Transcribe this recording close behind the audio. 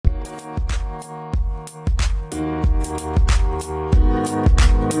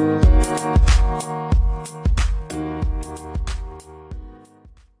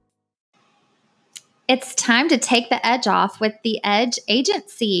time to take the edge off with the Edge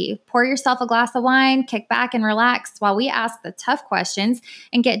Agency. Pour yourself a glass of wine, kick back and relax while we ask the tough questions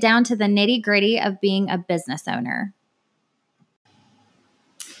and get down to the nitty-gritty of being a business owner.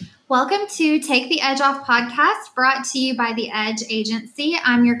 Welcome to Take the Edge Off podcast, brought to you by the Edge Agency.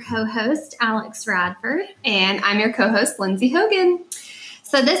 I'm your co-host, Alex Radford. And I'm your co-host, Lindsay Hogan.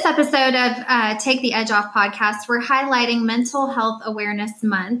 So this episode of Take the Edge Off podcast, we're highlighting Mental Health Awareness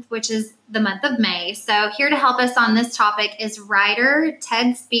Month, which is the month of May. So here to help us on this topic is writer,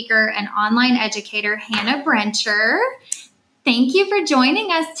 TED speaker, and online educator, Hannah Brencher. Thank you for joining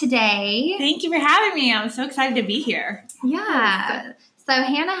us today. Thank you for having me. I'm so excited to be here. Yeah. So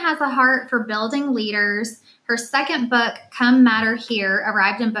Hannah has a heart for building leaders. Her second book, Come Matter Here,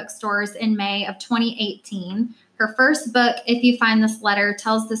 arrived in bookstores in May of 2018. Her first book, If You Find This Letter,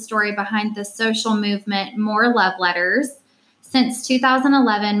 tells the story behind the social movement More Love Letters. Since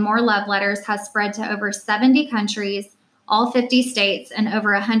 2011, More Love Letters has spread to over 70 countries, all 50 states, and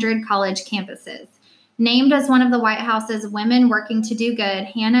over 100 college campuses. Named as one of the White House's Women Working to Do Good,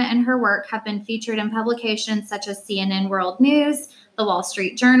 Hannah and her work have been featured in publications such as CNN World News, The Wall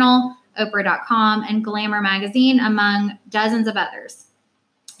Street Journal, Oprah.com, and Glamour Magazine, among dozens of others.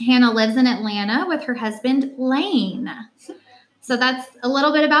 Hannah lives in Atlanta with her husband, Lane. So that's a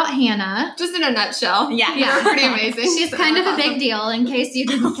little bit about Hannah. Just in a nutshell. Yeah. You're pretty amazing. She's kind of a big deal, in case you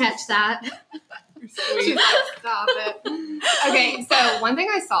didn't catch that. She's like, stop it. Okay, so one thing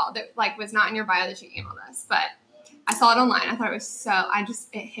I saw that was not in your bio that you emailed us, but I saw it online. I thought it was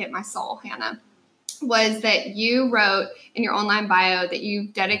it hit my soul, Hannah, was that you wrote in your online bio that you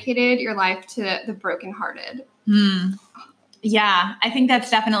dedicated your life to the brokenhearted. Yeah, I think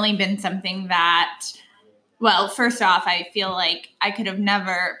that's definitely been something that, well, first off, I feel like I could have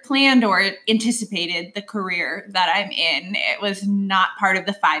never planned or anticipated the career that I'm in. It was not part of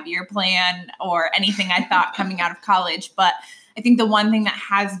the 5-year plan or anything I thought coming out of college. But I think the one thing that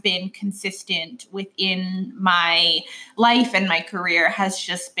has been consistent within my life and my career has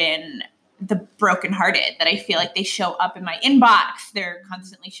just been the brokenhearted, that I feel like they show up in my inbox. They're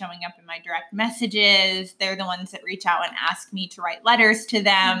constantly showing up in my direct messages. They're the ones that reach out and ask me to write letters to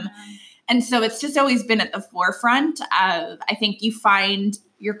them. Mm-hmm. And so it's just always been at the forefront of, I think you find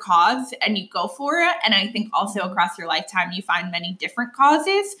your cause and you go for it. And I think also across your lifetime, you find many different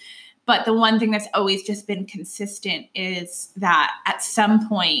causes. But the one thing that's always just been consistent is that at some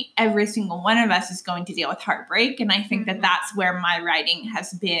point, every single one of us is going to deal with heartbreak. And I think that that's where my writing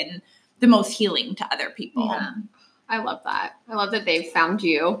has been the most healing to other people. Yeah. I love that. I love that they've found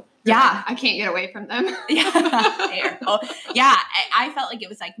you. Yeah. I can't get away from them. Yeah. I felt like it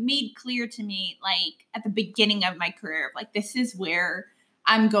was made clear to me, at the beginning of my career, this is where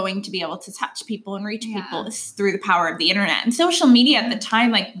I'm going to be able to touch people and reach people through the power of the internet. And social media at the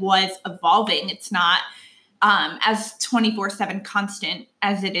time, was evolving. It's not as 24/7 constant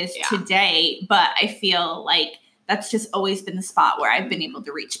as it is today, but I feel like that's just always been the spot where I've been able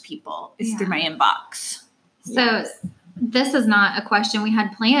to reach people is through my inbox. So this is not a question we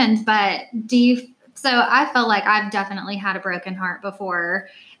had planned, but so I feel like I've definitely had a broken heart before,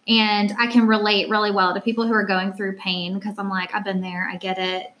 and I can relate really well to people who are going through pain because I'm I've been there. I get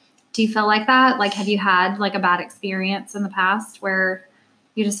it. Do you feel like that? Have you had a bad experience in the past where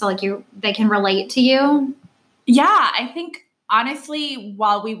you just feel like they can relate to you? Yeah, I think honestly,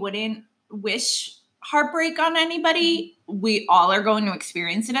 while we wouldn't wish heartbreak on anybody, we all are going to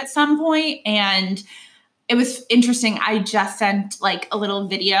experience it at some point. And it was interesting. I just sent a little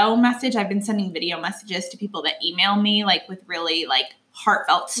video message. I've been sending video messages to people that email me with really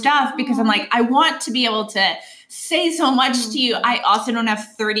heartfelt stuff because I'm I want to be able to say so much to you. I also don't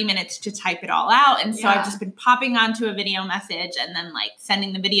have 30 minutes to type it all out. And so I've just been popping onto a video message and then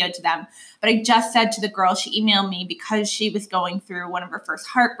sending the video to them. But I just said to the girl, she emailed me because she was going through one of her first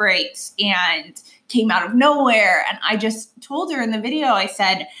heartbreaks and came out of nowhere. And I just told her in the video, I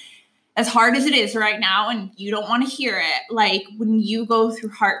said, as hard as it is right now, and you don't want to hear it, when you go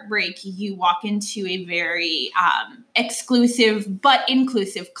through heartbreak, you walk into a very exclusive but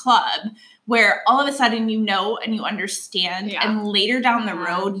inclusive club where all of a sudden and you understand, and later down the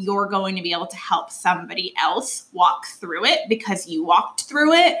road, you're going to be able to help somebody else walk through it because you walked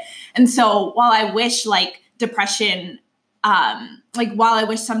through it. And so while I wish depression, while I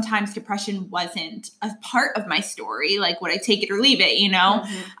wish sometimes depression wasn't a part of my story, would I take it or leave it,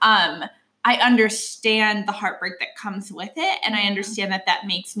 I understand the heartbreak that comes with it. And I understand that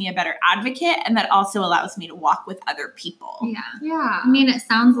makes me a better advocate. And that also allows me to walk with other people. Yeah. Yeah. I mean, it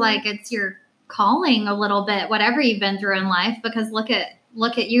sounds like it's your calling a little bit, whatever you've been through in life, because look at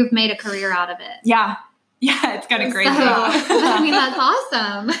you've made a career out of it. Yeah. Yeah, it's kind of crazy. So, I mean, that's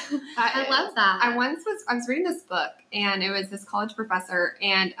awesome. I love that. I was reading this book, and it was this college professor,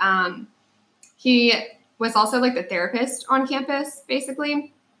 and he was also like the therapist on campus,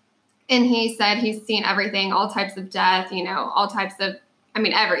 basically. And he said he's seen everything, all types of death, all types of,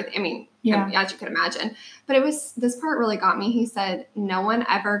 everything. As you could imagine. But this part really got me. He said, no one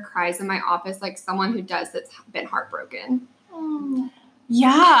ever cries in my office like someone who does that's been heartbroken.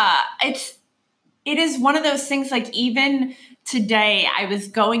 Yeah, it is one of those things, like even today I was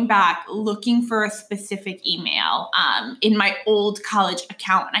going back looking for a specific email in my old college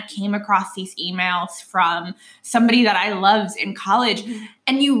account, and I came across these emails from somebody that I loved in college. Mm-hmm.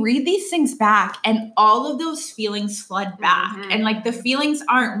 And you read these things back and all of those feelings flood back. Mm-hmm. And like the feelings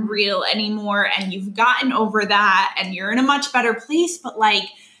aren't real anymore, and you've gotten over that and you're in a much better place, but like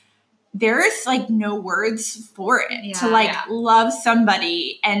there is like no words for it to love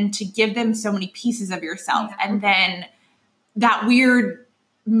somebody and to give them so many pieces of yourself. Yeah. And then that weird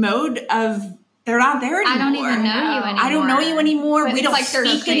mode of they're not there anymore. I don't even know you anymore. I don't know you anymore. But we don't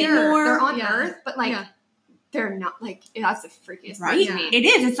speak anymore. They're on Earth, but like they're not, like, that's the freakiest right? thing to me. It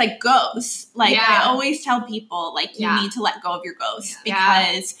is. It's like ghosts. Like I always tell people, like you need to let go of your ghosts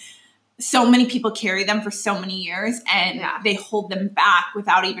because so many people carry them for so many years and they hold them back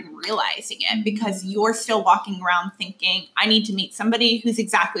without even realizing it, because you're still walking around thinking, I need to meet somebody who's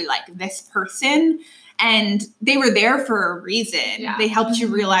exactly like this person. And they were there for a reason. Yeah. They helped you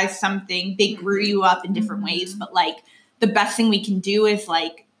realize something. They grew you up in different ways. But like the best thing we can do is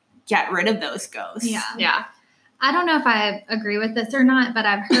like get rid of those ghosts. Yeah. Yeah. I don't know if I agree with this or not, but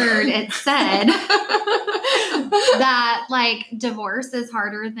I've heard it said that like divorce is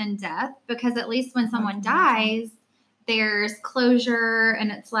harder than death, because at least when someone dies, there's closure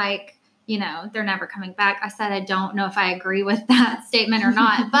and it's like, they're never coming back. I said, I don't know if I agree with that statement or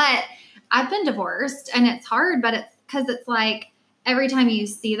not, but I've been divorced and it's hard, but it's because it's like every time you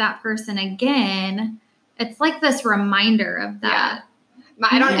see that person again, it's like this reminder of that. Yeah.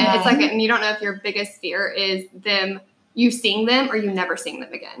 I don't know. It's like, and you don't know if your biggest fear is you seeing them or you never seeing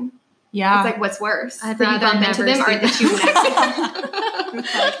them again. Yeah. It's like, what's worse? I'd that you rather bump into never them or see that you never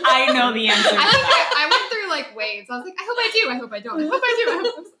I know the answer to that. I went through like waves. I was like, I hope I do. I hope I don't. I hope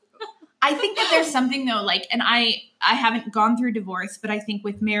I do. I think that there's something though, like, and I haven't gone through divorce, but I think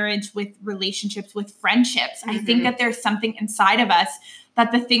with marriage, with relationships, with friendships, I think that there's something inside of us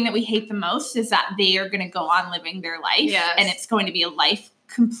that the thing that we hate the most is that they are going to go on living their life. Yes. And it's going to be a life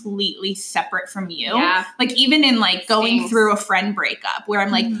completely separate from you. Yeah. Like even in like going through a friend breakup where I'm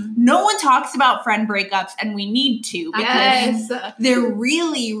like, no one talks about friend breakups and we need to, because they're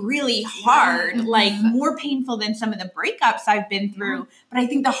really, really hard, like more painful than some of the breakups I've been through. But I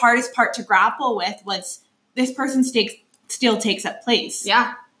think the hardest part to grapple with was this person still takes up place.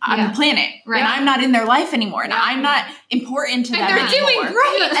 Yeah. On the planet, right? And I'm not in their life anymore. And I'm not important to them anymore. And they're doing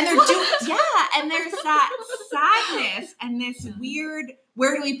great. And they're doing, and there's that sadness and this weird,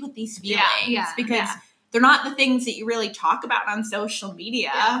 where do we put these feelings? Because they're not the things that you really talk about on social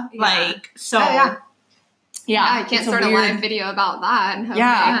media. Like, so. I can't start a live video about that and hope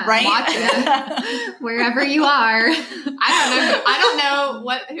they watch it wherever you are. I don't know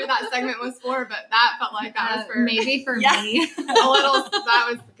who that segment was for, but that felt like that was for maybe for me. A little. That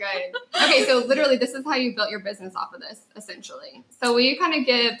was good. Okay, so literally, this is how you built your business off of this, essentially. So will you kind of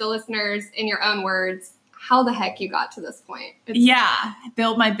give the listeners, in your own words, how the heck you got to this point?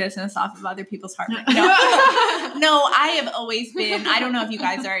 Build my business off of other people's heartbreak. No, I have always been, I don't know if you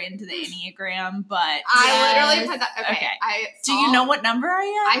guys are into the Enneagram, but I literally put that. Okay. Do you know what number I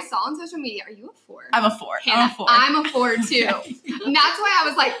am? I saw on social media. Are you a 4? I'm a 4. Hannah, I'm a 4 too. And that's why I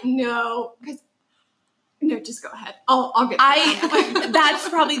was like, no, just go ahead. I'll get that. That's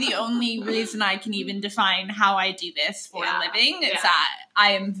probably the only reason I can even define how I do this for a living. It's that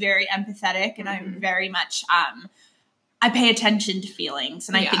I am very empathetic and I'm very much, I pay attention to feelings,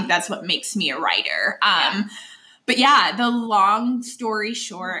 and I think that's what makes me a writer. But the long story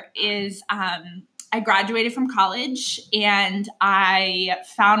short is, I graduated from college and I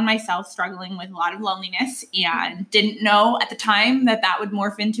found myself struggling with a lot of loneliness and didn't know at the time that would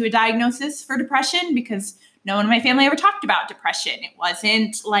morph into a diagnosis for depression, because no one in my family ever talked about depression. It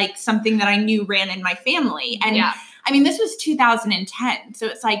wasn't like something that I knew ran in my family. And I mean, this was 2010. So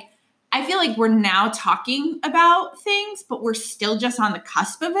it's like, I feel like we're now talking about things, but we're still just on the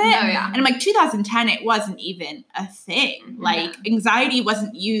cusp of it. And I'm like, 2010, it wasn't even a thing. Like anxiety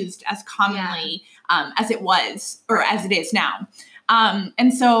wasn't used as commonly as it was, or as it is now.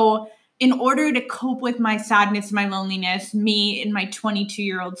 And so in order to cope with my sadness, my loneliness, me and my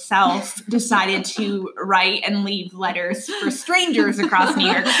 22-year-old self decided to write and leave letters for strangers across New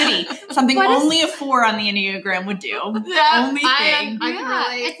York City. Something only a 4 on the Enneagram would do. Yeah, Only thing.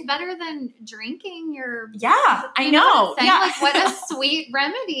 It's better than drinking your. Yeah, I know. Yeah. Like, what a sweet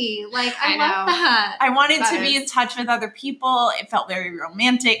remedy. Like, I love that. I wanted to be in touch with other people. It felt very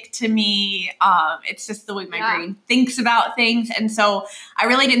romantic to me. It's just the way my brain thinks about things. And so I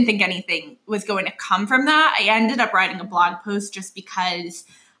really didn't think anything was going to come from that. I ended up writing a blog post just because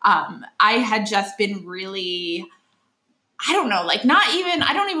I had just been really, I don't know, like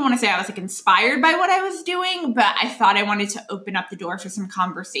I don't even want to say I was like inspired by what I was doing, but I thought I wanted to open up the door for some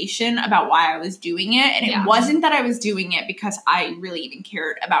conversation about why I was doing it. And it wasn't that I was doing it because I really even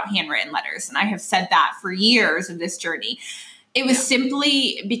cared about handwritten letters. And I have said that for years of this journey. It was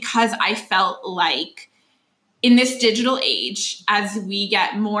simply because I felt like in this digital age, as we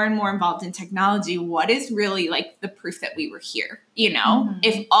get more and more involved in technology, what is really like the proof that we were here? You know,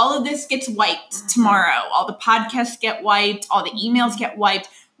 if all of this gets wiped tomorrow, all the podcasts get wiped, all the emails get wiped,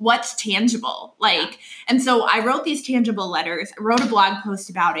 what's tangible? Like, and so I wrote these tangible letters, I wrote a blog post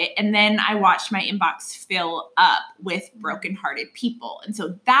about it, and then I watched my inbox fill up with brokenhearted people. And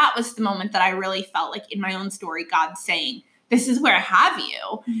so that was the moment that I really felt like in my own story, God saying, this is where I have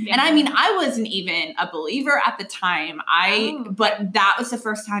you. Yeah. And I mean, I wasn't even a believer at the time. But that was the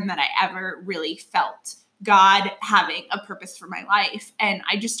first time that I ever really felt God having a purpose for my life. And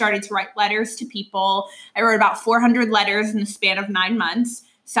I just started to write letters to people. I wrote about 400 letters in the span of 9 months.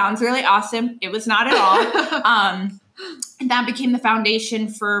 Sounds really awesome. It was not at all. And that became the foundation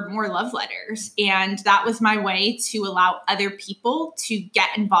for more love letters. And that was my way to allow other people to get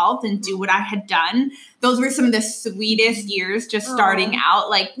involved and do what I had done. Those were some of the sweetest years just starting out,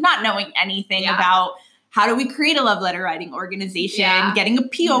 like not knowing anything about how do we create a love letter writing organization, getting a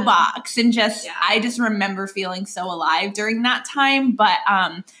P.O. box, and just, I just remember feeling so alive during that time. But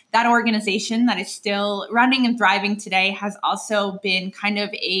that organization that is still running and thriving today has also been kind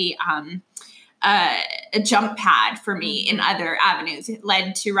of a jump pad for me in other avenues. It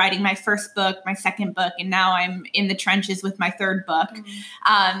led to writing my first book, my second book, and now I'm in the trenches with my third book.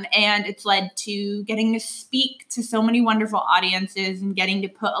 And it's led to getting to speak to so many wonderful audiences and getting to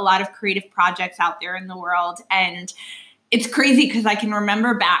put a lot of creative projects out there in the world. And it's crazy because I can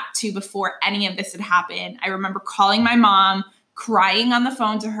remember back to before any of this had happened. I remember calling my mom, crying on the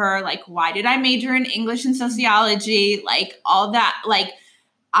phone to her, like, why did I major in English and sociology? Like all that, like,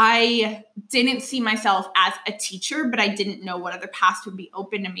 I didn't see myself as a teacher, but I didn't know what other paths would be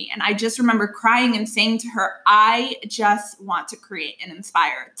open to me. And I just remember crying and saying to her, I just want to create and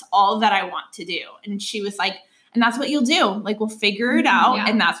inspire. It's all that I want to do. And she was like, and that's what you'll do. Like, we'll figure it out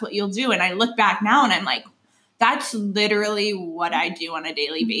and that's what you'll do. And I look back now and I'm like, that's literally what I do on a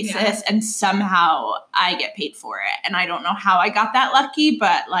daily basis. And somehow I get paid for it. And I don't know how I got that lucky,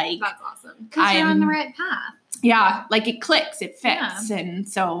 but like, that's awesome. Because you're on the right path. Yeah, like it clicks, it fits. And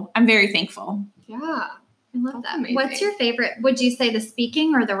so I'm very thankful. Yeah. I love that. Amazing. What's your favorite? Would you say the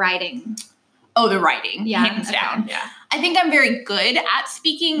speaking or the writing? Oh, the writing, hands down. Yeah. I think I'm very good at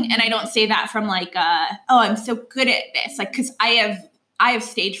speaking. And I don't say that from like, I'm so good at this. Like, because I have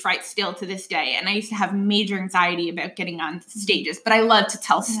stage fright still to this day. And I used to have major anxiety about getting on stages, but I love to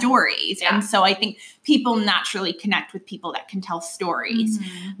tell stories. And so I think people naturally connect with people that can tell stories.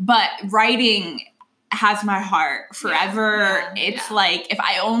 But writing has my heart forever. It's like, if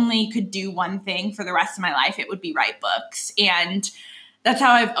I only could do one thing for the rest of my life, it would be write books. And that's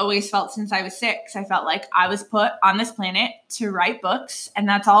how I've always felt since I was 6. I felt like I was put on this planet to write books, and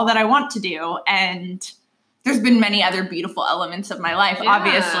that's all that I want to do. And there's been many other beautiful elements of my life,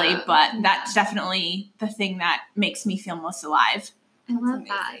 obviously, but that's definitely the thing that makes me feel most alive. I love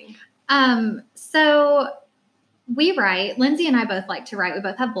that. So we write. Lindsay and I both like to write. We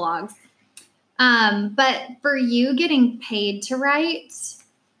both have blogs. But for you getting paid to write,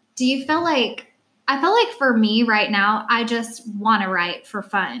 do you feel like, I feel like for me right now, I just want to write for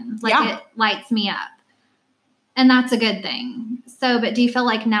fun. Like it lights me up. And that's a good thing. So, but do you feel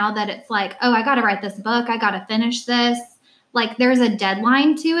like now that it's like, oh, I got to write this book, I got to finish this, like there's a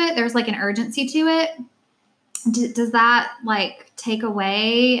deadline to it, there's like an urgency to it. Does that like take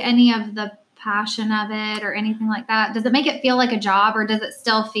away any of the passion of it or anything like that? Does it make it feel like a job, or does it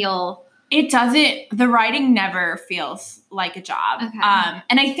still feel... It doesn't. The writing never feels like a job. Okay.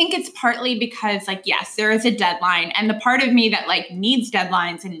 And I think it's partly because, like, yes, there is a deadline. And the part of me that, like, needs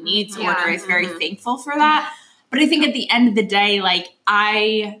deadlines and needs order is very thankful for that. But I think at the end of the day, like,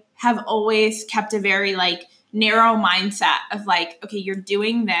 I have always kept a very, like, narrow mindset of, like, okay, you're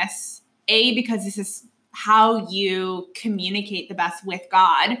doing this, A, because this is how you communicate the best with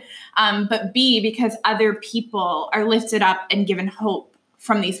God, but B, because other people are lifted up and given hope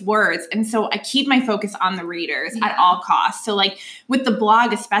from these words. And so I keep my focus on the readers at all costs. So like with the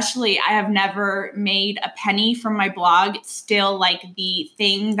blog, especially, I have never made a penny from my blog. It's still like the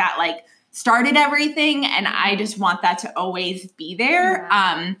thing that like started everything. And I just want that to always be there.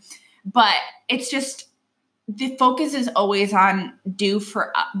 But it's just, the focus is always on do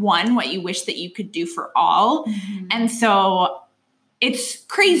for one what you wish that you could do for all. And so it's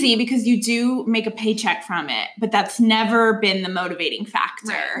crazy because you do make a paycheck from it, but that's never been the motivating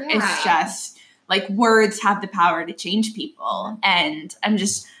factor. Right. It's just like words have the power to change people. And I'm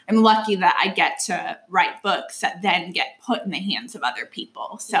lucky that I get to write books that then get put in the hands of other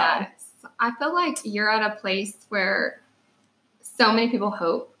people. So I feel like you're at a place where so many people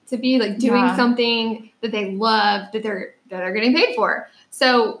hope to be like doing something that they love, that are getting paid for.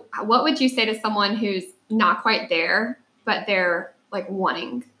 So what would you say to someone who's not quite there, but they're like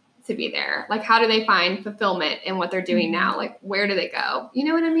wanting to be there? Like, how do they find fulfillment in what they're doing now? Like, where do they go? You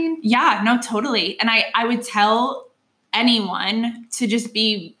know what I mean? Yeah, no, totally. And I would tell anyone to just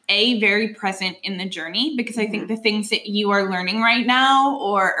be very present in the journey, because I think the things that you are learning right now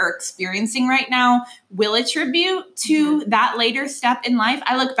or are experiencing right now will attribute to that later step in life.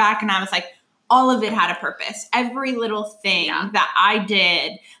 I look back and I was like, all of it had a purpose. Every little thing that I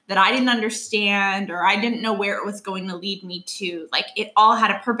did that I didn't understand or I didn't know where it was going to lead me to, like it all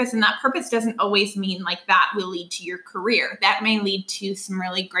had a purpose. And that purpose doesn't always mean like that will lead to your career. That may lead to some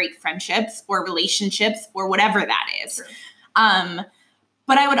really great friendships or relationships or whatever that is. Sure.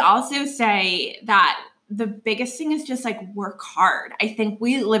 But I would also say that the biggest thing is just like work hard. I think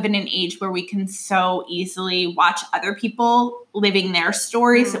we live in an age where we can so easily watch other people living their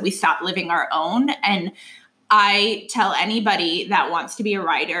stories that we stop living our own. And I tell anybody that wants to be a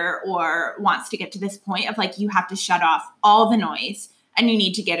writer or wants to get to this point of like, you have to shut off all the noise and you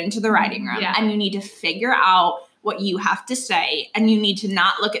need to get into the writing room and you need to figure out what you have to say, and you need to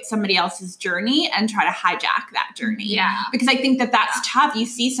not look at somebody else's journey and try to hijack that journey. Yeah. Because I think that that's tough. You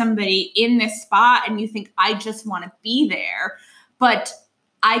see somebody in this spot and you think, I just want to be there. But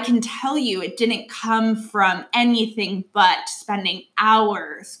I can tell you it didn't come from anything but spending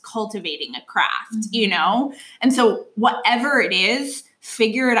hours cultivating a craft, you know? And so whatever it is,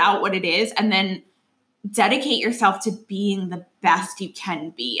 figure it out what it is, and then dedicate yourself to being the best you can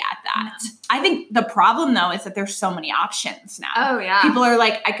be at that. I think the problem though is that there's so many options now. Oh yeah. People are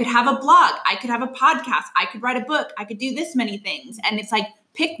like, I could have a blog, I could have a podcast, I could write a book, I could do this many things. And it's like,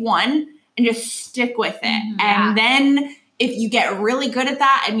 pick one and just stick with it. And then if you get really good at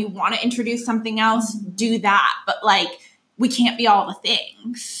that and you want to introduce something else, do that. But like, we can't be all the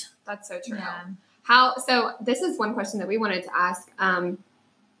things. That's so true. Yeah. So this is one question that we wanted to ask,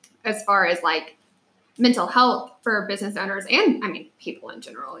 as far as like mental health for business owners and I mean, people in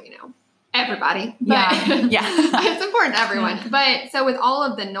general, you know, everybody. But it's important to everyone. But so with all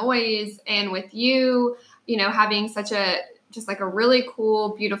of the noise and with you, you know, having such just like a really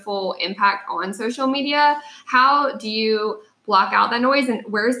cool, beautiful impact on social media, how do you block out that noise, and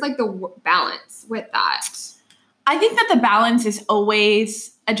where's like the balance with that? I think that the balance is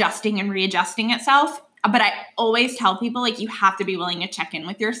always adjusting and readjusting itself. But I always tell people, like, you have to be willing to check in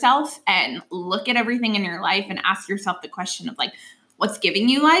with yourself and look at everything in your life and ask yourself the question of like, what's giving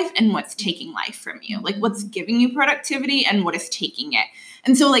you life and what's taking life from you? Like, what's giving you productivity and what is taking it?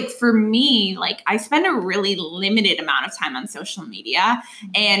 And so like for me, like I spend a really limited amount of time on social media,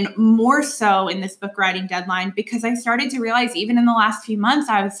 and more so in this book writing deadline, because I started to realize even in the last few months,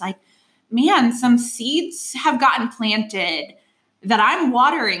 I was like, man, some seeds have gotten planted that I'm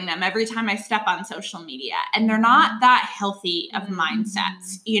watering them every time I step on social media, and they're not that healthy of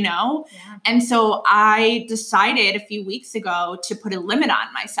mindsets, you know? Yeah. And so I decided a few weeks ago to put a limit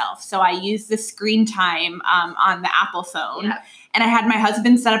on myself. So I used the screen time on the Apple phone, and I had my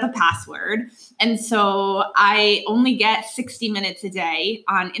husband set up a password. And so I only get 60 minutes a day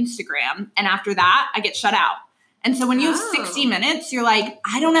on Instagram. And after that, I get shut out. And so when you have 60 minutes, you're like,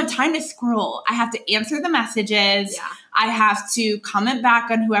 I don't have time to scroll. I have to answer the messages. Yeah. I have to comment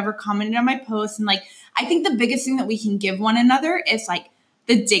back on whoever commented on my post. And like, I think the biggest thing that we can give one another is like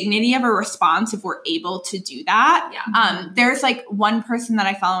the dignity of a response if we're able to do that. Yeah. There's like one person that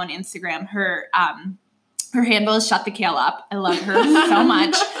I follow on Instagram. Her handle is Shut the Kale Up. I love her so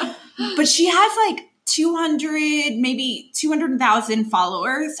much. But she has like 200, maybe 200,000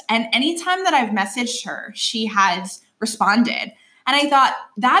 followers. And anytime that I've messaged her, she has responded. And I thought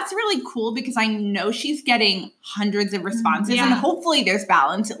that's really cool because I know she's getting hundreds of responses and hopefully there's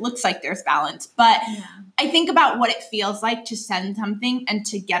balance. It looks like there's balance, but I think about what it feels like to send something and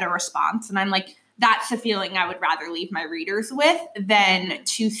to get a response. And I'm like, that's the feeling I would rather leave my readers with than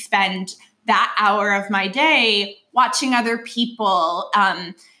to spend that hour of my day watching other people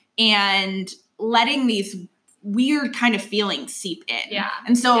and letting these weird kind of feelings seep in. Yeah.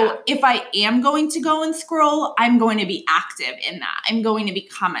 And so if I am going to go and scroll, I'm going to be active in that. I'm going to be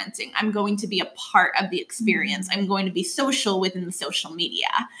commenting. I'm going to be a part of the experience. I'm going to be social within the social media.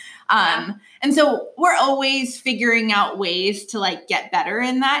 And so we're always figuring out ways to like get better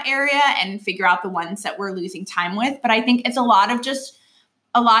in that area and figure out the ones that we're losing time with. But I think it's a lot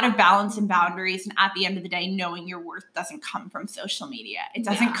of balance and boundaries. And at the end of the day, knowing your worth doesn't come from social media. It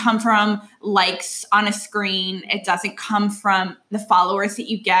doesn't come from likes on a screen. It doesn't come from the followers that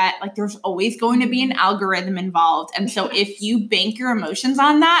you get. Like there's always going to be an algorithm involved. And so if you bank your emotions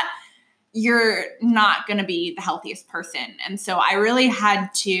on that, you're not going to be the healthiest person. And so I really had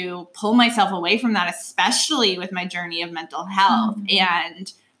to pull myself away from that, especially with my journey of mental health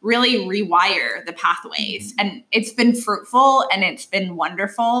and really rewire the pathways. And it's been fruitful and it's been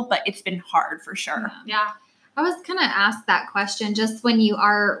wonderful, but it's been hard for sure. Yeah. I was going to ask that question. Just when you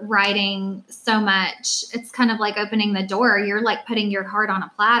are writing so much, it's kind of like opening the door. You're like putting your heart on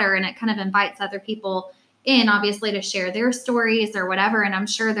a platter, and it kind of invites other people in, obviously, to share their stories or whatever. And I'm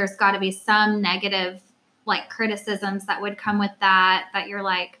sure there's got to be some negative like criticisms that would come with that you're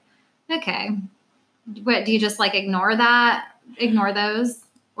like, okay, what do you just like ignore those?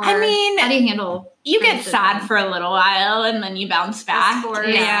 Or I mean, how do you handle you get criticism? sad for a little while and then you bounce back. You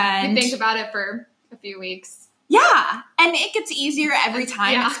And think about it for a few weeks. yeah. And it gets easier every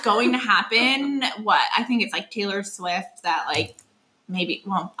time. Yeah. It's going to happen. I think it's like Taylor Swift that like maybe,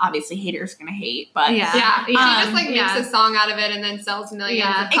 well, obviously haters going to hate, but Yeah. She just like yeah. makes a song out of it and then sells millions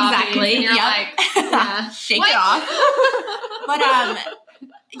Yeah. of copies. Exactly. And you're Yep. like, shake what? it off. But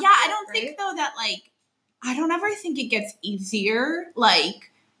yeah, I don't Right? think though that like, I don't ever think it gets easier. Like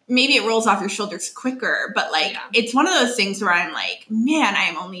maybe it rolls off your shoulders quicker, but like it's one of those things where I'm like, man, I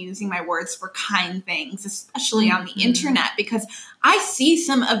am only using my words for kind things, especially on the internet, because I see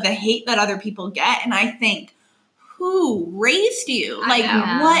some of the hate that other people get and I think, who raised you? Like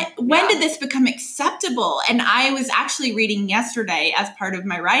when did this become acceptable? And I was actually reading yesterday as part of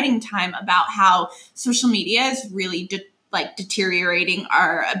my writing time about how social media is really deteriorating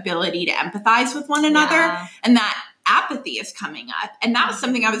our ability to empathize with one another, and that apathy is coming up. And that was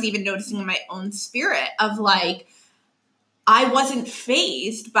something I was even noticing in my own spirit of like, I wasn't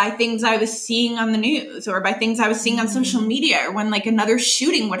fazed by things I was seeing on the news or by things I was seeing on social media, or when like another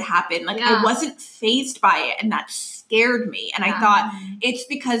shooting would happen. Like I wasn't fazed by it, and that scared me. And I thought it's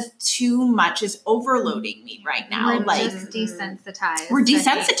because too much is overloading me right now. We're like just desensitized. we're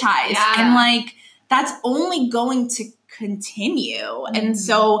desensitized, and like that's only going to continue. And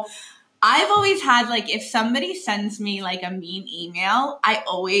so I've always had like, if somebody sends me like a mean email, I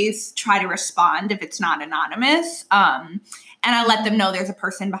always try to respond if it's not anonymous. And I let them know there's a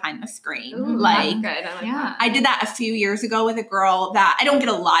person behind the screen. Ooh, like, that's good. I like that. I did that a few years ago with a girl that I don't get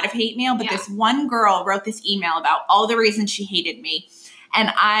a lot of hate mail, but this one girl wrote this email about all the reasons she hated me.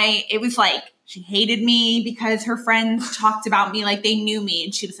 And it was like, she hated me because her friends talked about me like they knew me.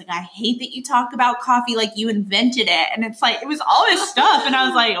 And she was like, I hate that you talk about coffee like you invented it. And it's like, it was all this stuff. And I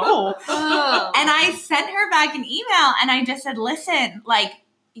was like, oh. And I sent her back an email and I just said, listen, like,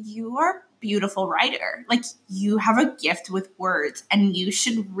 you are a beautiful writer. Like, you have a gift with words and you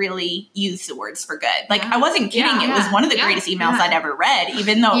should really use the words for good. Like, I wasn't kidding. It was one of the greatest emails I'd ever read,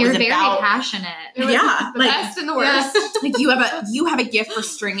 even though it was very about passionate. It was the best and the worst. like you have a gift for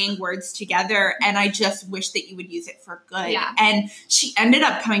stringing words together, and I just wish that you would use it for good. Yeah. And she ended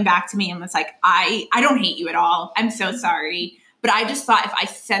up coming back to me and was like, I don't hate you at all. I'm so sorry. But I just thought if I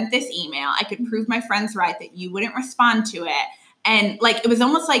sent this email, I could prove my friends right that you wouldn't respond to it. And like, it was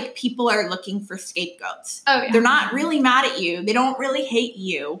almost like people are looking for scapegoats. Oh, yeah. They're not really mad at you. They don't really hate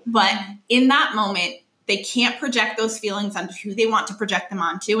you. But in that moment, they can't project those feelings onto who they want to project them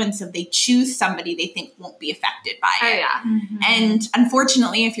onto. And so they choose somebody they think won't be affected by it. Oh, yeah. And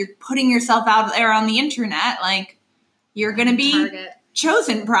unfortunately, if you're putting yourself out there on the internet, like, you're going to be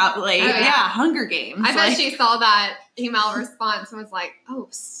chosen probably. Oh, yeah. Hunger Games. I bet she saw that email response and was like, oh,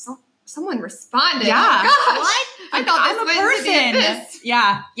 someone responded. Yeah. Oh, gosh. I thought I'm this a went to the person. abyss.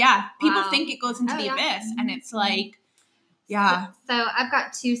 Yeah. People Wow. think it goes into Oh, the yeah. abyss. And it's like, yeah. So I've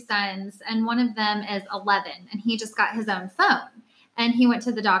got two sons, and one of them is 11, and he just got his own phone. And he went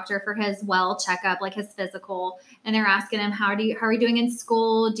to the doctor for his well checkup, like his physical. And they're asking him, how are you doing in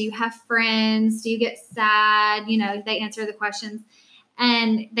school? Do you have friends? Do you get sad? You know, they answer the questions.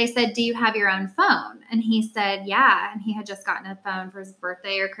 And they said, do you have your own phone? And he said, yeah. And he had just gotten a phone for his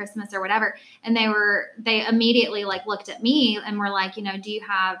birthday or Christmas or whatever. And they immediately like looked at me and were like, you know, do you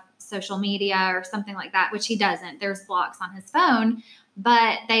have social media or something like that? Which he doesn't. There's blocks on his phone.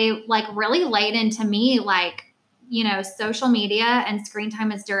 But they like really laid into me like, you know, social media and screen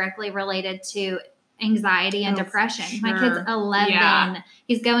time is directly related to anxiety and depression. Sure. My kid's 11. Yeah.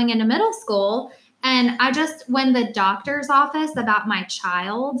 He's going into middle school. And when the doctor's office about my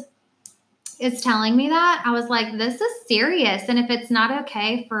child is telling me that, I was like, this is serious. And if it's not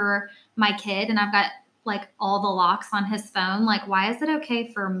okay for my kid and I've got like all the locks on his phone, like, why is it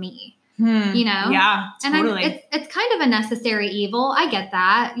okay for me? You know? Yeah, totally. And it's kind of a necessary evil. I get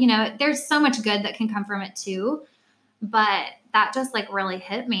that. You know, there's so much good that can come from it too. But that just like really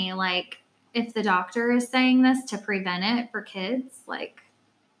hit me. Like, if the doctor is saying this to prevent it for kids, like,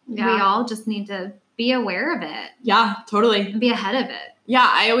 we all just need to be aware of it. Yeah, totally. And be ahead of it. Yeah,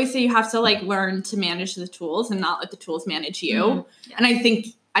 I always say you have to like learn to manage the tools and not let the tools manage you. Mm-hmm. Yeah. And I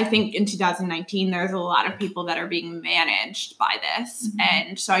think in 2019, there's a lot of people that are being managed by this. Mm-hmm.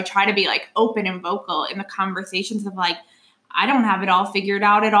 And so I try to be like open and vocal in the conversations of like, I don't have it all figured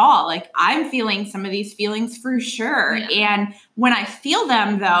out at all. Like, I'm feeling some of these feelings for sure. Yeah. And when I feel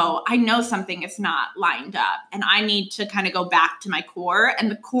them though, I know something is not lined up and I need to kind of go back to my core.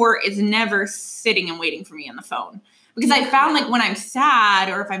 And the core is never sitting and waiting for me on the phone. Because I found like when I'm sad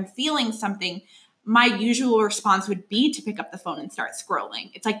or if I'm feeling something, my usual response would be to pick up the phone and start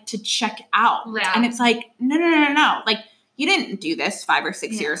scrolling. It's like to check out. Yeah. And it's like, no. Like, you didn't do this 5 or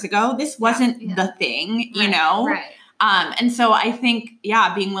 6 years ago. This wasn't the thing, you know? Right. And so I think,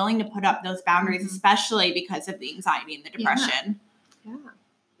 being willing to put up those boundaries, especially because of the anxiety and the depression. Yeah.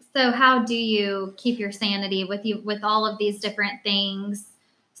 So how do you keep your sanity with all of these different things?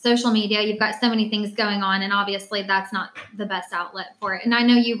 Social media, you've got so many things going on, and obviously that's not the best outlet for it. And I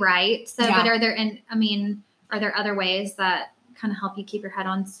know you write. So, but are there other ways that kind of help you keep your head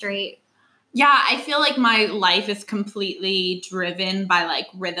on straight? Yeah, I feel like my life is completely driven by like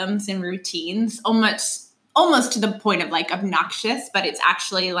rhythms and routines, almost to the point of like obnoxious, but it's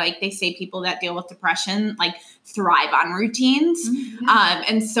actually like they say people that deal with depression like thrive on routines. Mm-hmm. Yeah.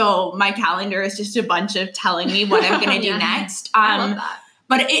 And so my calendar is just a bunch of telling me what I'm going to do next. I love that.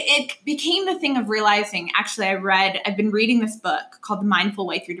 But it became the thing of realizing, actually, I've been reading this book called The Mindful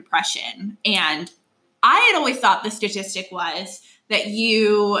Way Through Depression. And I had always thought the statistic was that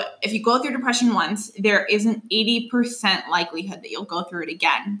if you go through depression once, there is an 80% likelihood that you'll go through it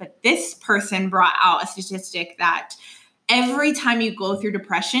again. But this person brought out a statistic that every time you go through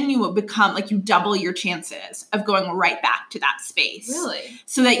depression, you will become like you double your chances of going right back to that space. Really?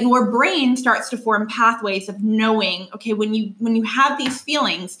 So that your brain starts to form pathways of knowing, okay, when you have these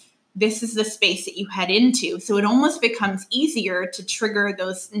feelings, this is the space that you head into. So it almost becomes easier to trigger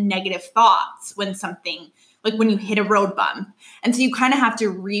those negative thoughts when you hit a road bump. And so you kind of have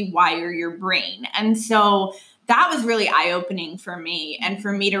to rewire your brain. And so that was really eye-opening for me, and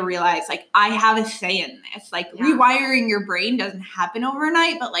for me to realize like I have a say in this. Like rewiring your brain doesn't happen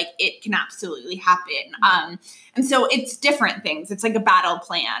overnight, but like it can absolutely happen. And so it's different things. It's like a battle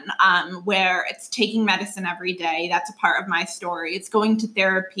plan where it's taking medicine every day. That's a part of my story. It's going to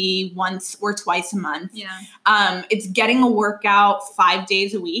therapy once or twice a month. Yeah. It's getting a workout 5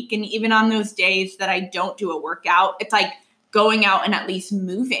 days a week. And even on those days that I don't do a workout, it's like going out and at least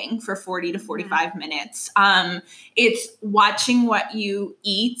moving for 40 to 45 minutes. It's watching what you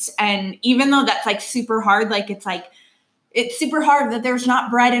eat. And even though that's like super hard, it's super hard that there's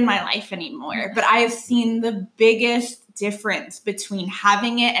not bread in my life anymore. But I have seen the biggest difference between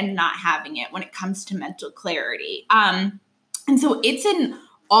having it and not having it when it comes to mental clarity. And so it's an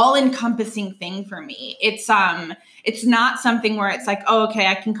all-encompassing thing for me. It's not something where it's like, oh, okay,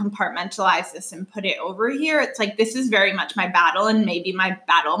 I can compartmentalize this and put it over here. It's like, this is very much my battle, and maybe my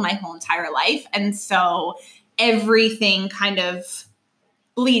battle my whole entire life. And so everything kind of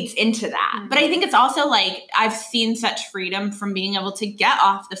bleeds into that. Mm-hmm. But I think it's also like, I've seen such freedom from being able to get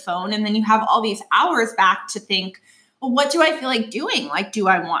off the phone, and then you have all these hours back to think, well, what do I feel like doing? Like, do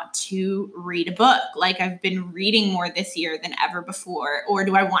I want to read a book? Like, I've been reading more this year than ever before. Or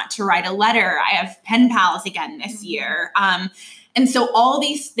do I want to write a letter? I have pen pals again this year. And so all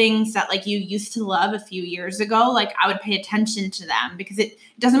these things that like you used to love a few years ago, like I would pay attention to them, because it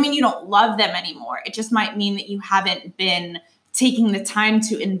doesn't mean you don't love them anymore. It just might mean that you haven't been taking the time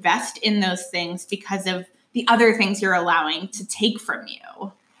to invest in those things because of the other things you're allowing to take from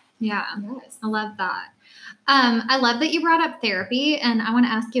you. Yeah. Yes. I love that. I love that you brought up therapy, and I want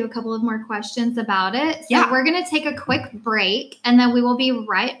to ask you a couple of more questions about it. So we're going to take a quick break, and then we will be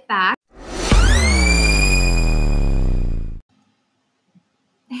right back.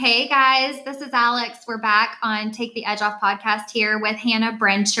 Hey guys, this is Alex. We're back on Take the Edge Off podcast here with Hannah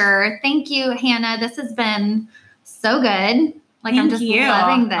Brencher. Thank you, Hannah. This has been so good. Like, I'm just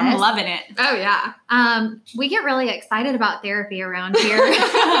loving this. I'm loving it. Oh, yeah. We get really excited about therapy around here.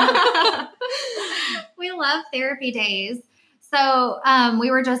 We love therapy days. So we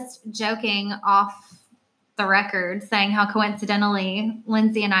were just joking off the record saying how coincidentally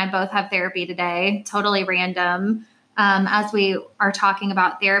Lindsay and I both have therapy today. Totally random as we are talking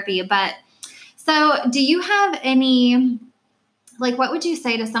about therapy. But so do you have any, like, what would you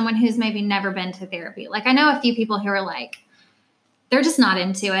say to someone who's maybe never been to therapy? Like, I know a few people who are like, they're just not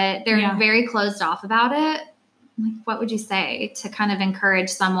into it. They're very closed off about it. Like, what would you say to kind of encourage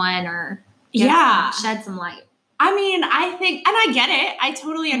someone or shed some light? I mean, I think, and I get it. I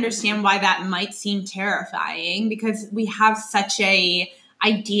totally understand why that might seem terrifying because we have such a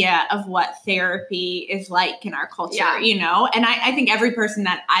idea of what therapy is like in our culture, you know? And I think every person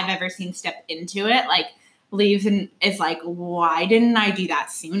that I've ever seen step into it, like, leaves and is like, why didn't I do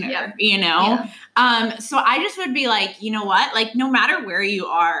that sooner? You know? So I just would be like, you know what? Like, no matter where you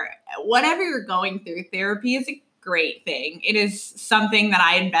are, whatever you're going through, therapy is a great thing. It is something that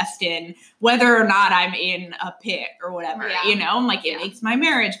I invest in, whether or not I'm in a pit or whatever, you know? Like, it makes my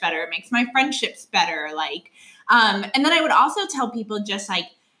marriage better. It makes my friendships better. Like, and then I would also tell people just like,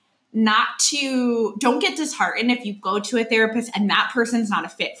 don't get disheartened if you go to a therapist and that person's not a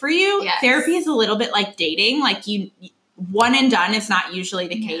fit for you. Therapy is a little bit like dating. Like, one and done is not usually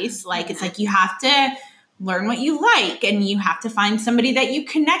the case. Like, it's like you have to learn what you like and you have to find somebody that you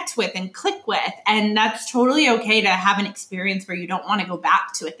connect with and click with. And that's totally okay to have an experience where you don't want to go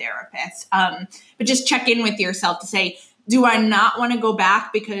back to a therapist. But just check in with yourself to say, do I not want to go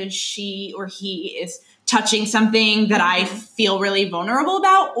back because she or he is touching something that I feel really vulnerable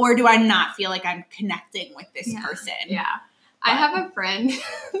about, or do I not feel like I'm connecting with this person? I have a friend,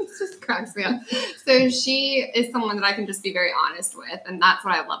 this just cracks me up. So she is someone that I can just be very honest with, and that's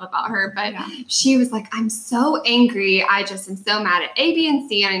what I love about her. But she was like, I'm so angry. I just am so mad at A, B, and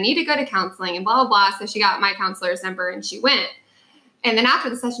C, and I need to go to counseling and blah, blah, blah. So she got my counselor's number and she went. And then after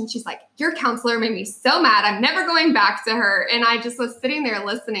the session, she's like, your counselor made me so mad. I'm never going back to her. And I just was sitting there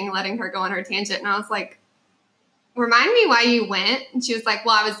listening, letting her go on her tangent. And I was like, remind me why you went. And she was like,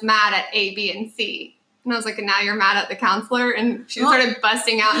 well, I was mad at A, B, and C. And I was like, and now you're mad at the counselor? And she started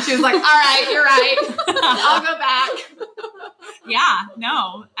busting out. And she was like, all right, you're right. I'll go back.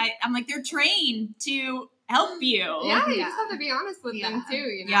 I'm like, they're trained to help you. Yeah, you just have to be honest with them too,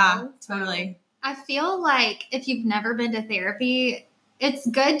 you know? Yeah, totally. I feel like if you've never been to therapy, it's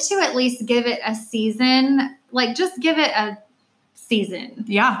good to at least give it a season. Like, just give it a season.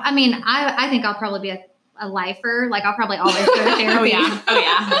 Yeah. I mean, I think I'll probably be a lifer. Like, I'll probably always go to therapy. Oh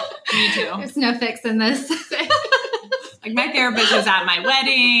yeah. Me too. There's no fixing this. Like, my therapist was at my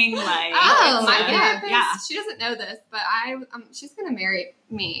wedding. Like, my therapist, she doesn't know this, but she's going to marry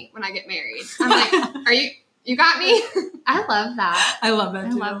me when I get married. I'm like, you got me? I love that. I love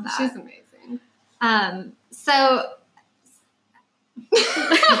that too. I love that. She's amazing. So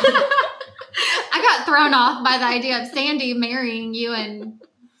I got thrown off by the idea of Sandy marrying you and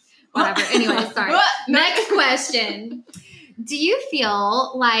whatever. Anyway, sorry. Next question. Do you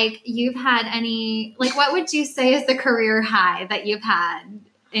feel like you've had any, like, what would you say is the career high that you've had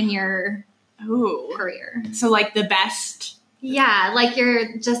in your career? So, like, the best. Yeah, like,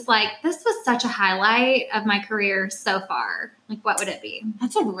 you're just like, this was such a highlight of my career so far. Like, what would it be?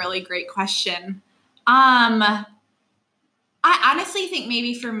 That's a really great question. I honestly think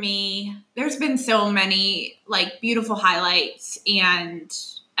maybe for me, there's been so many, like, beautiful highlights, and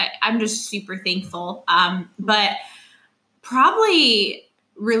I'm just super thankful. But probably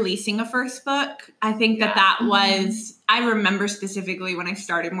releasing a first book. I think that was, I remember specifically when I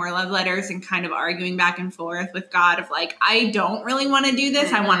started More Love Letters and kind of arguing back and forth with God of like, I don't really want to do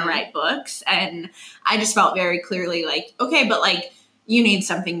this. I want to write books. And I just felt very clearly like, okay, but like, you need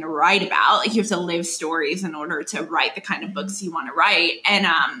something to write about. Like, you have to live stories in order to write the kind of books you want to write. And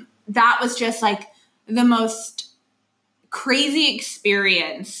that was just like the most crazy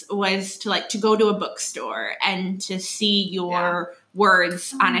experience, was to go to a bookstore and to see your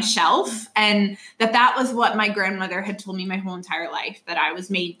words on a shelf, and that was what my grandmother had told me my whole entire life that I was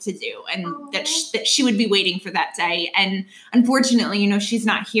made to do, and that she would be waiting for that day. And unfortunately, you know, she's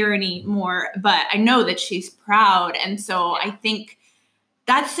not here anymore, but I know that she's proud. And so I think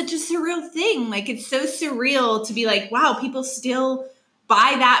that's such a surreal thing. Like, it's so surreal to be like, wow, people still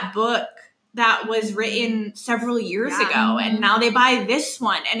buy that book that was written several years ago, and now they buy this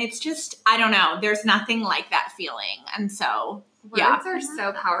one. And it's just, I don't know, there's nothing like that feeling. And so, words are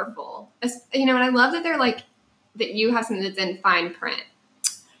so powerful. You know, and I love that they're like, that you have something that's in fine print.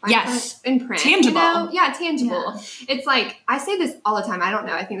 Yes. in print. Tangible. You know? Yeah, tangible. Yeah. It's like, I say this all the time. I don't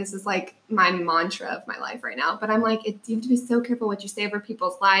know. I think this is like my mantra of my life right now. But I'm like, you have to be so careful what you say over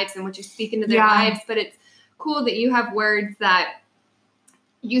people's lives and what you speak into their lives. But it's cool that you have words that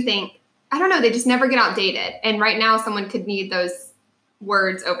you think, I don't know, they just never get outdated. And right now someone could need those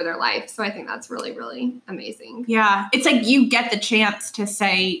words over their life. So I think that's really, really amazing. Yeah. It's like you get the chance to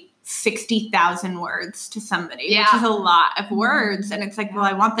say 60,000 words to somebody, which is a lot of words. And it's like, well,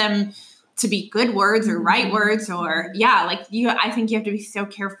 I want them to be good words or right words or I think you have to be so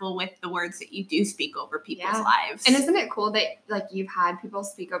careful with the words that you do speak over people's lives. And isn't it cool that like you've had people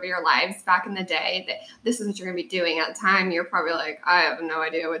speak over your lives back in the day that this is what you're going to be doing at the time? You're probably like, I have no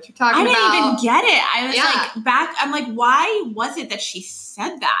idea what you're talking about. I didn't even get it. I was like I'm like, why was it that she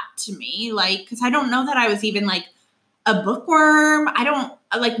said that to me? Like, cause I don't know that I was even like a bookworm. I don't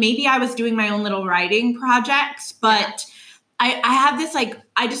like, maybe I was doing my own little writing projects, but I have this, like,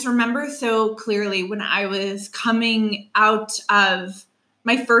 I just remember so clearly when I was coming out of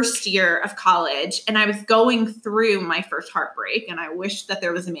my first year of college and I was going through my first heartbreak, and I wish that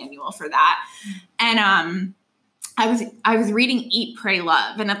there was a manual for that. And I was reading Eat, Pray,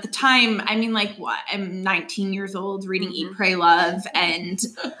 Love. And at the time, I mean, like, what? I'm 19 years old reading Eat, Pray, Love. And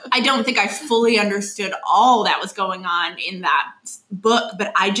I don't think I fully understood all that was going on in that book.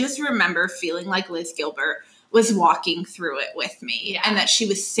 But I just remember feeling like Liz Gilbert was walking through it with me and that she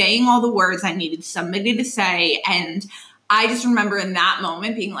was saying all the words I needed somebody to say. And I just remember in that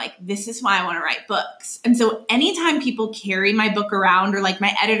moment being like, this is why I want to write books. And so anytime people carry my book around, or like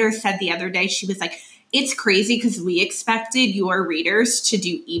my editor said the other day, she was like, it's crazy because we expected your readers to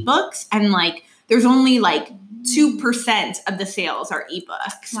do ebooks, and like there's only like 2% of the sales are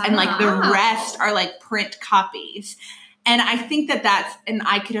ebooks. And like the rest are like print copies. And I think and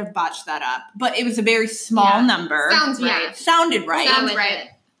I could have botched that up, but it was a very small number. Sounds right. Sounded right. Sounds right.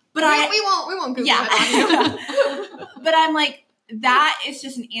 But we won't Google it. But I'm like, that is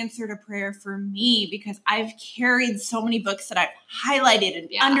just an answer to prayer for me, because I've carried so many books that I've highlighted and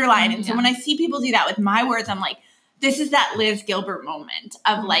underlined. And so when I see people do that with my words, I'm like, this is that Liz Gilbert moment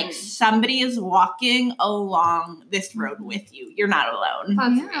of like, somebody is walking along this road with you. You're not alone.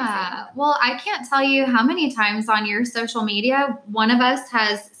 Well, I can't tell you how many times on your social media, one of us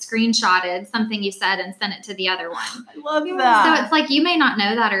has screenshotted something you said and sent it to the other one. I love that. So it's like, you may not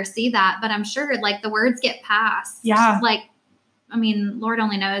know that or see that, but I'm sure like the words get passed. Yeah. Like, I mean, Lord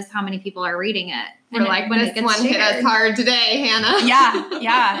only knows how many people are reading it. We're like, this one hit us hard today, Hannah.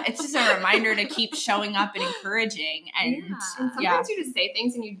 Yeah. It's just a reminder to keep showing up and encouraging. And sometimes you just say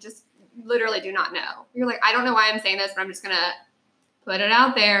things and you just literally do not know. You're like, I don't know why I'm saying this, but I'm just going to put it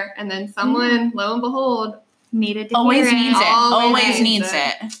out there. And then someone, lo and behold, needed to always hear needs it. it. Always needs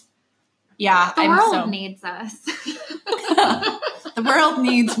it. Yeah. The world needs us. The world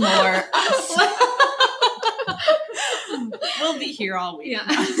needs more us. We'll be here all week.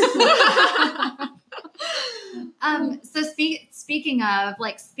 So speaking of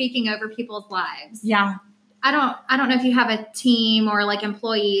like speaking over people's lives. Yeah. I don't know if you have a team or like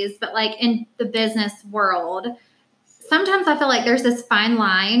employees, but like in the business world, sometimes I feel like there's this fine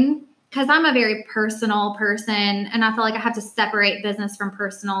line, because I'm a very personal person and I feel like I have to separate business from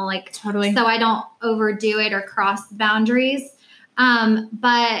personal, like totally, so I don't overdo it or cross boundaries.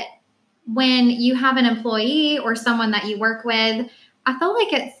 But when you have an employee or someone that you work with, I feel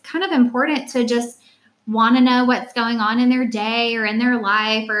like it's kind of important to just want to know what's going on in their day or in their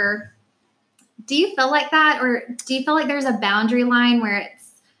life. Or do you feel like that? Or do you feel like there's a boundary line where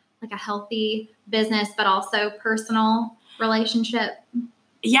it's like a healthy business, but also personal relationship?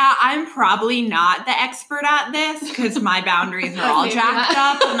 Yeah, I'm probably not the expert at this because my boundaries are all jacked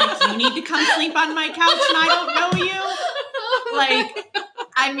up. I'm like, you need to come sleep on my couch and I don't know you. Like,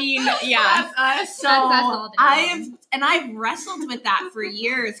 I mean, yeah. That's us. So I've wrestled with that for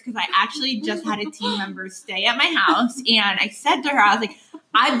years, because I actually just had a team member stay at my house, and I said to her, I was like,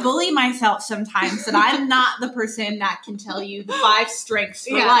 I bully myself sometimes that I'm not the person that can tell you the 5 strengths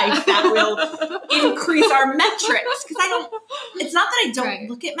for life that will increase our metrics. Because it's not that I don't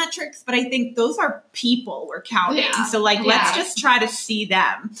look at metrics, but I think those are people we're counting. Yeah. So like, let's just try to see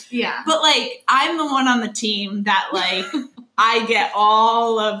them. Yeah. But like, I'm the one on the team that like, I get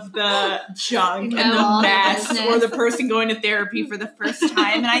all of the junk and the mess, or the person going to therapy for the first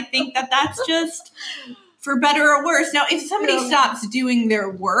time. And I think that that's just for better or worse. Now, if somebody stops doing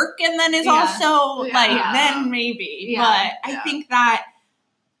their work and then is also then maybe. Yeah. But I think that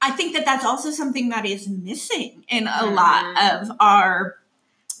that's also something that is missing in a lot of our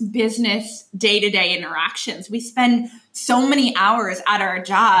business day-to-day interactions. We spend so many hours at our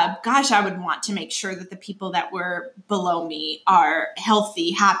job. Gosh, I would want to make sure that the people that were below me are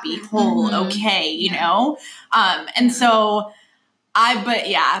healthy, happy, whole, okay, you know? And so but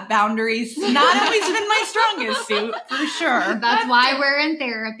yeah, boundaries, not always been my strongest suit, for sure. That's why we're in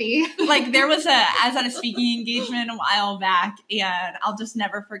therapy. Like I was at a speaking engagement a while back, and I'll just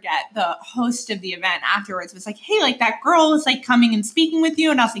never forget, the host of the event afterwards was like, hey, like that girl is like coming and speaking with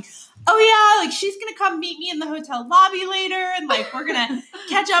you. And I was like, oh yeah, like she's going to come meet me in the hotel lobby later. And like, we're going to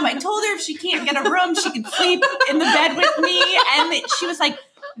catch up. I told her if she can't get a room, she can sleep in the bed with me. And she was like,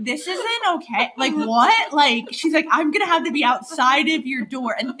 this isn't okay. Like, what? Like, she's like, I'm going to have to be outside of your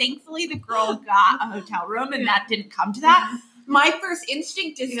door. And thankfully the girl got a hotel room, and that didn't come to that. My first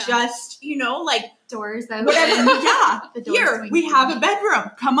instinct is just, you know, like, doors open. Whatever. Yeah. The doors Here, swing we have a open.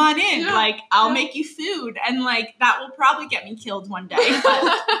 bedroom. Come on in. Like, I'll make you food. And like, that will probably get me killed one day.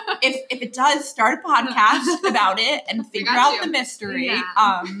 But if it does, start a podcast about it and figure out the mystery.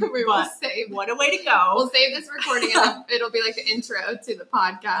 Yeah. We will save. What a way to go. We'll save this recording and it'll be like the intro to the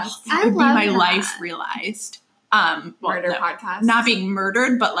podcast. That would be love my that. life realized. Murder podcast. Not being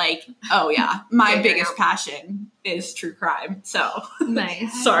murdered, but like, oh yeah, my Figuring biggest out. passion is true crime. So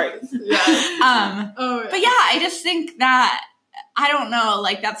Nice. sorry. Yeah. But yeah, I just think that, I don't know,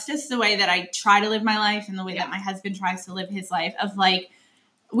 like that's just the way that I try to live my life, and the way that my husband tries to live his life, of like,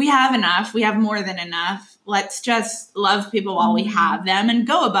 we have enough, we have more than enough. Let's just love people while we have them and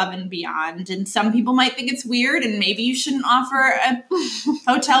go above and beyond. And some people might think it's weird, and maybe you shouldn't offer a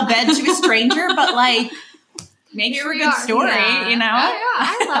hotel bed to a stranger, but like, make Here for a we good are. story, Yeah. you know? Oh, yeah.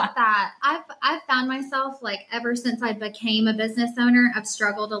 I love that. I've found myself, like, ever since I became a business owner, I've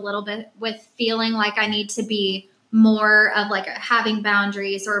struggled a little bit with feeling like I need to be more of like having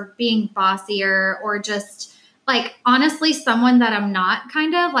boundaries or being bossier, or just like, honestly, someone that I'm not,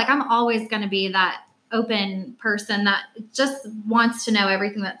 kind of like, I'm always going to be that open person that just wants to know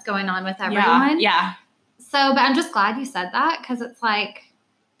everything that's going on with everyone. Yeah. So, but I'm just glad you said that, because it's like,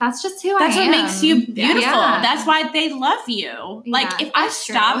 that's just who That's I what am. makes you beautiful. Yeah. That's why they love you. Like, Yeah, if I that's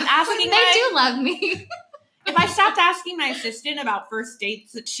true. stopped asking They do love me. if I stopped asking my assistant about first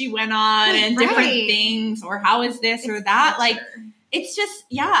dates that she went on and different Right. things, or how is this or that, like, it's just,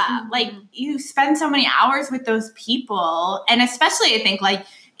 like, you spend so many hours with those people. And especially, I think, like,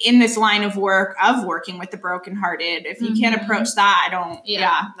 in this line of work of working with the brokenhearted, if you can't approach that, I don't,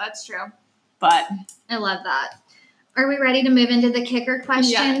 That's true. but I love that. Are we ready to move into the kicker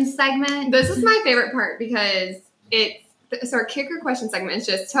questions segment? This is my favorite part because so our kicker question segment is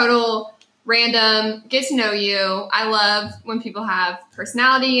just total random, get to know you. I love when people have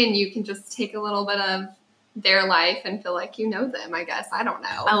personality and you can just take a little bit of their life and feel like you know them, I guess. I don't know.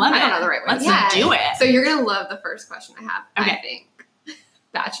 I love it. I don't know the right way. Let's do it. So you're going to love the first question I have, Okay. I think.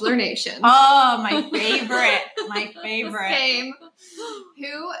 Bachelor Nation. Oh, my favorite. My favorite. Same.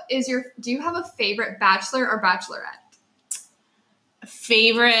 Do you have a favorite bachelor or bachelorette?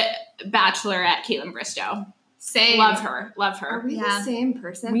 Favorite bachelorette, Caitlin Bristow. Same. Love her. Love Are her. we the same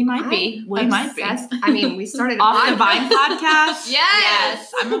person? We might be. We might be. Obsessed. I mean, we started a Off the Vine podcast?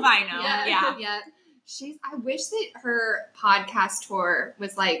 Yes. I'm a Vino. Yes. Yeah. I wish that her podcast tour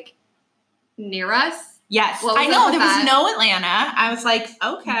was like near us. Yes. What was I know. up with There was that? no Atlanta. I was like,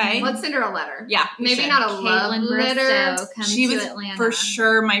 okay. Let's send her a letter. Yeah. we Maybe should. not a love Caitlin letter. Bristow coming She to was Atlanta. for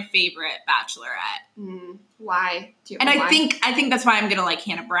sure my favorite bachelorette. Why? Do you And know I why? think that's why I'm gonna like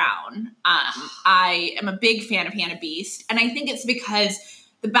Hannah Brown. I am a big fan of Hannah Beast, and I think it's because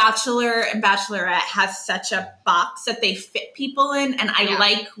The Bachelor and Bachelorette has such a box that they fit people in, and I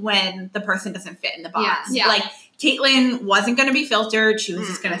like when the person doesn't fit in the box. Yeah. Like Caitlin wasn't gonna be filtered; she was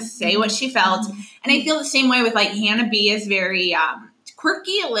just gonna say what she felt, and I feel the same way with like Hannah B. is very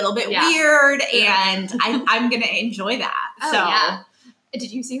quirky, a little bit weird, and I'm gonna enjoy that. Oh, so. yeah.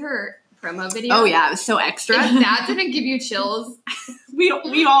 Did you see her promo video? Oh yeah, it was so extra. If that didn't give you chills.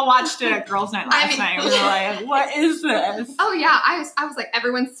 We all watched it at girls' night last night. We were like, "What is this?" Oh yeah, I was like,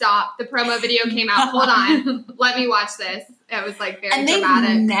 everyone stop! The promo video came out. Hold on, let me watch this. It was like very And they've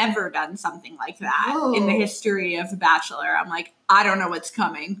dramatic. never done something like that in the history of The Bachelor. I'm like, I don't know what's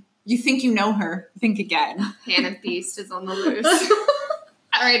coming. You think you know her? Think again. Hannah Beast is on the loose.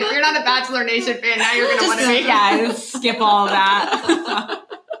 All right, if you're not a Bachelor Nation fan, now you're gonna want to be. Yeah, skip all that.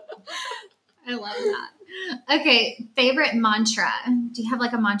 I love that. Okay, favorite mantra. Do you have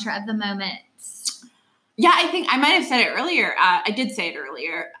like a mantra of the moment? Yeah, I think I might have said it earlier. I did say it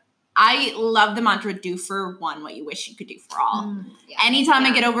earlier. I love the mantra, do for one what you wish you could do for all. Anytime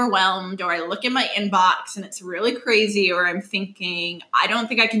I get overwhelmed or I look in my inbox and it's really crazy, or I'm thinking, I don't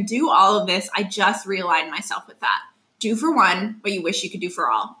think I can do all of this, I just realign myself with that. do for one what you wish you could do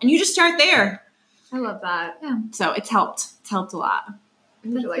for all. And you just start there. I love that. So it's helped. It's helped a lot. I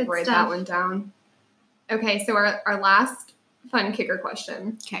need to like good write stuff. that one down. Okay, so our last fun kicker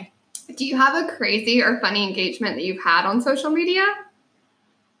question. Okay. Do you have a crazy or funny engagement that you've had on social media?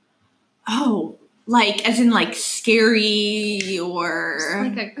 Oh, like as in like scary or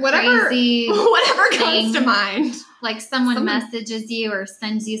Just like a Whatever- crazy Whatever comes thing. to mind. Like someone Someone- messages you or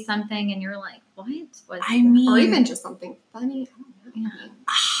sends you something and you're like, what was I mean, Or even just something funny. I don't know.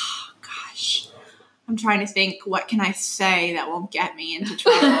 oh, gosh. I'm trying to think, what can I say that won't get me into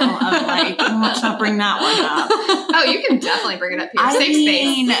trouble? Of like, let's not bring that one up. Oh, you can definitely bring it up here. I Safe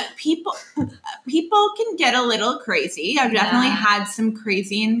mean, space. people can get a little crazy. I've definitely Yeah. had some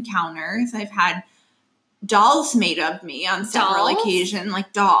crazy encounters. I've had dolls made of me on several Dolls? occasions,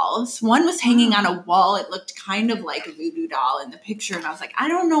 like dolls. One was hanging on a wall. It looked kind of like a voodoo doll in the picture, and I was like, I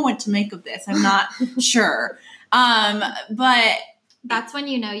don't know what to make of this. I'm not sure. But That's when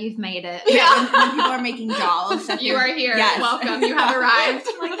you know you've made it. yeah, when people are making dolls, that You they're- are here. Yes. Welcome. You have arrived.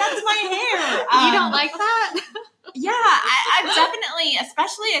 Like, that's my hair. You don't like that? Yeah, I've definitely,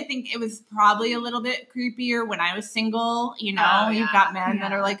 especially I think it was probably a little bit creepier when I was single. You know, Oh, you've yeah. got men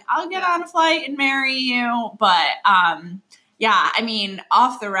that are like, I'll get Yeah. on a flight and marry you. But yeah, I mean,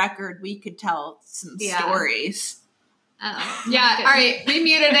 off the record, we could tell some Yeah. stories. Oh, Yeah. my All right. We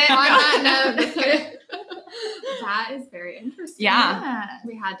muted it on that goodness. note. That is very interesting. Yeah.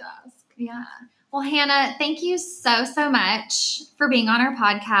 We had to ask. Yeah. Well, Hannah, thank you so much for being on our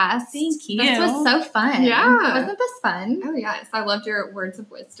podcast. Thank you. This was so fun. Yeah. Wasn't this fun? Oh, yes. I loved your words of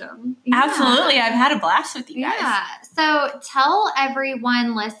wisdom. Yeah. Absolutely. I've had a blast with you guys. Yeah. So tell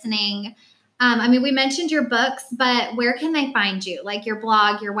everyone listening. I mean, we mentioned your books, but where can they find you? Like your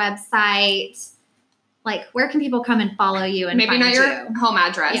blog, your website. Like, where can people come and follow you and Maybe find not your you? home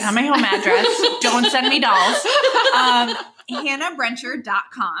address. Yeah, my home address. Don't send me dolls.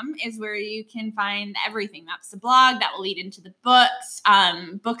 HannahBrencher.com is where you can find everything. That's the blog that will lead into the books.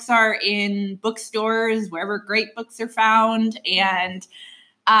 Books are in bookstores, wherever great books are found, and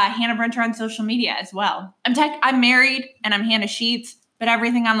Hannah Brencher on social media as well. I'm married and I'm Hannah Sheets, but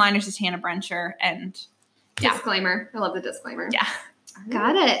everything online is just Hannah Brencher. And yeah. Disclaimer. I love the disclaimer. yeah.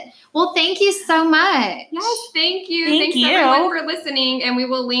 Got it. Well, thank you so much. Yes, thank you. Thank Thanks you. everyone for listening. And we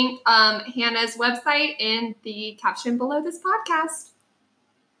will link Hannah's website in the caption below this podcast.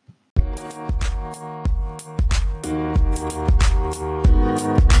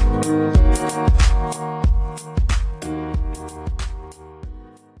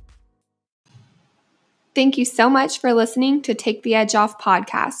 Thank you so much for listening to Take the Edge Off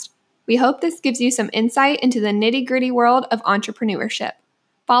podcast. We hope this gives you some insight into the nitty-gritty world of entrepreneurship.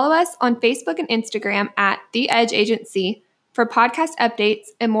 Follow us on Facebook and Instagram at The Edge Agency for podcast updates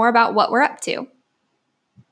and more about what we're up to.